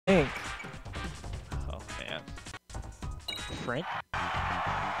Frank?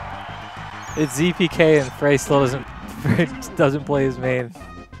 It's ZPK and Fray still doesn't play his main.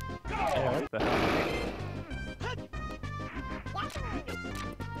 Yeah, what the hell?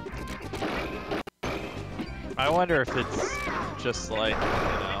 I wonder if it's just like, you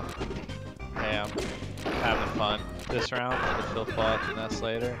know, hey, I'm having fun this round, and if he'll fall out the nest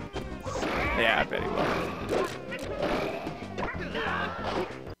later. Yeah, I bet he will.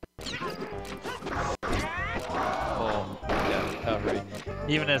 Oh, yeah, recovery.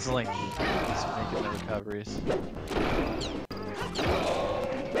 Even as Link, he's making the recoveries.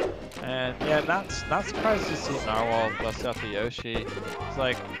 And yeah, not surprised to see Narwhal bust out the Yoshi. It's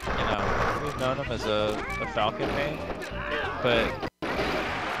like, you know, we've known him as a Falcon main, but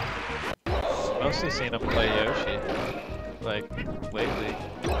mostly seen him play Yoshi, like, lately.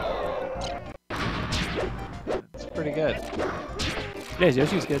 It's pretty good. Yeah,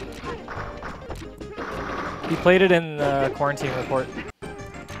 Yoshi's good. He played it in the quarantine report.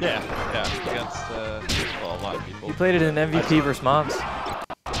 Yeah, against, well, a lot of people. He played it in MVP versus Moms.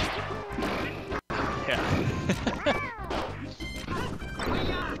 Yeah.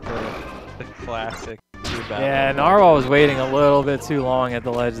 the classic. Yeah, Narwhal was waiting a little bit too long at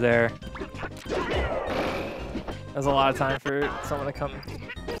the ledge there. That was a lot of time for someone to come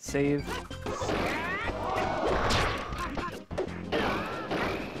save.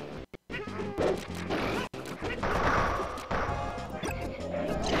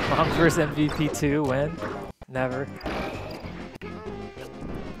 Moms versus MVP 2 win? Never.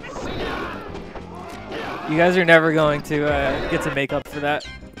 You guys are never going to get to make up for that.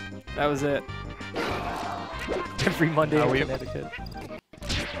 That was it. Every Monday in Connecticut.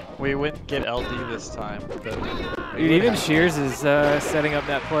 We wouldn't get LD this time. But dude, even Shears is setting up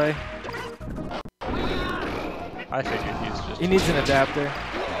that play. I figured he was just... He needs an adapter.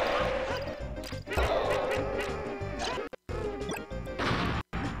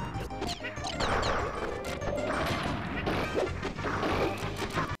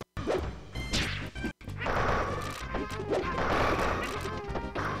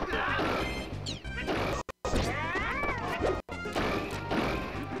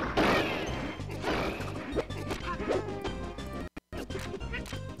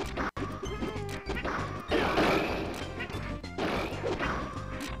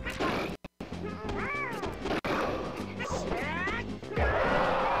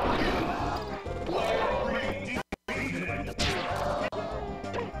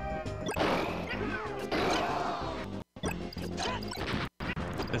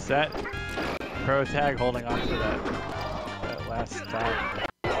 Is that Protag holding on to that last time?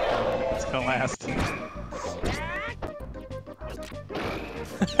 It's gonna last.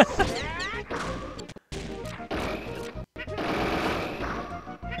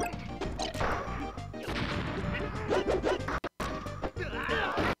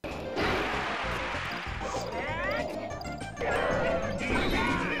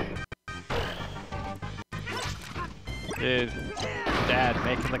 Dude, Dad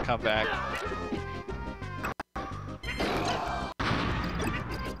making the comeback.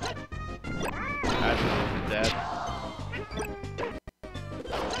 Dad.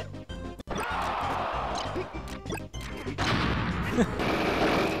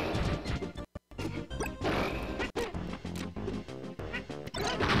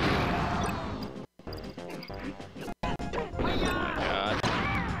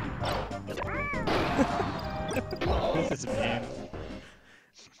 This is mean.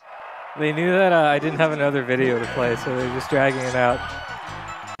 They knew that I didn't have another video to play, so they're just dragging it out.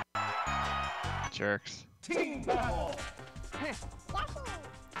 Jerks. Team battle.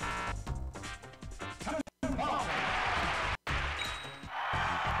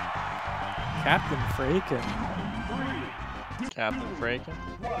 Captain Fraken. Captain Fraken.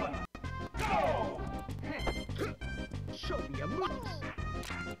 Go. Show me your moves.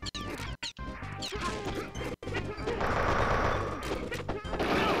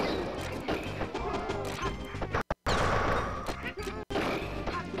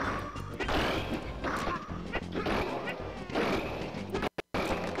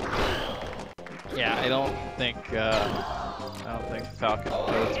 Yeah, I don't think Falcon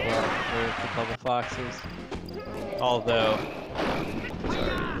bodes well for the Bubble Foxes. Although it's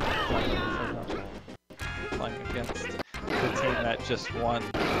already playing against the team that just won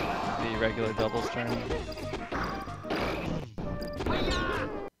the regular doubles tournament.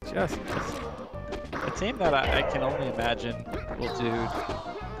 Just a team that I can only imagine will do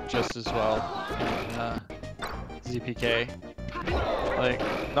just as well in ZPK. Like,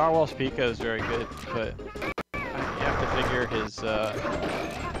 Narwhal's Pico is very good, but you have to figure his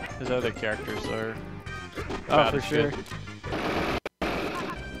other characters are oh, for sure. good.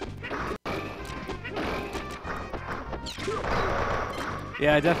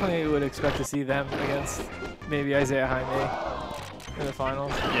 Yeah, I definitely would expect to see them against maybe Isaiah Jaime in the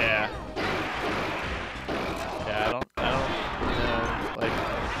finals. Yeah. Yeah, I don't know. Like,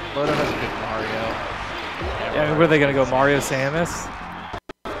 Loto has a good Mario. Yeah, I mean, where are they gonna go? Mario Samus?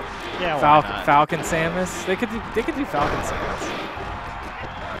 Yeah, why not? Falcon Samus? They could do Falcon Samus.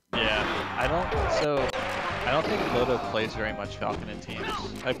 Yeah, I don't think Loto plays very much Falcon in teams.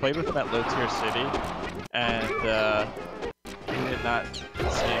 I played with him at Low Tier City, and he did not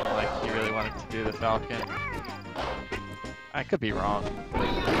seem like he really wanted to do the Falcon. I could be wrong, but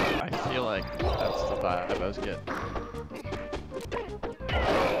I feel like that's the vibe I was getting.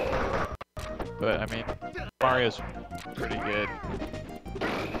 But I mean, Mario's pretty good.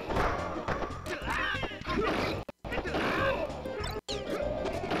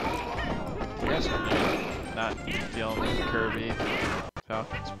 I guess when you're not dealing with Kirby,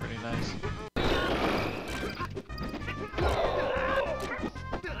 Falcon's pretty nice.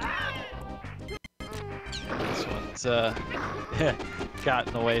 Yeah, this one's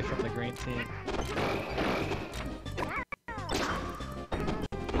gotten away from the green team.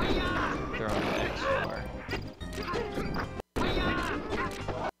 Throwing the X4.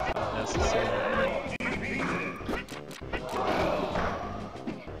 Unnecessary.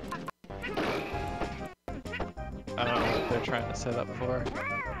 I don't know what they're trying to set up for.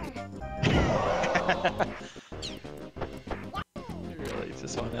 They really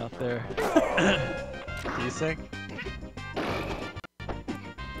just went out there. Desync?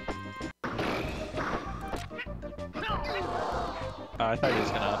 Oh, I thought he was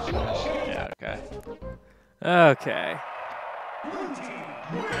gonna up smash. Yeah, okay. Okay.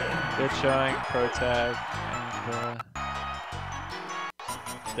 Good showing, Protag, and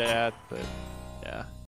Dad, but yeah.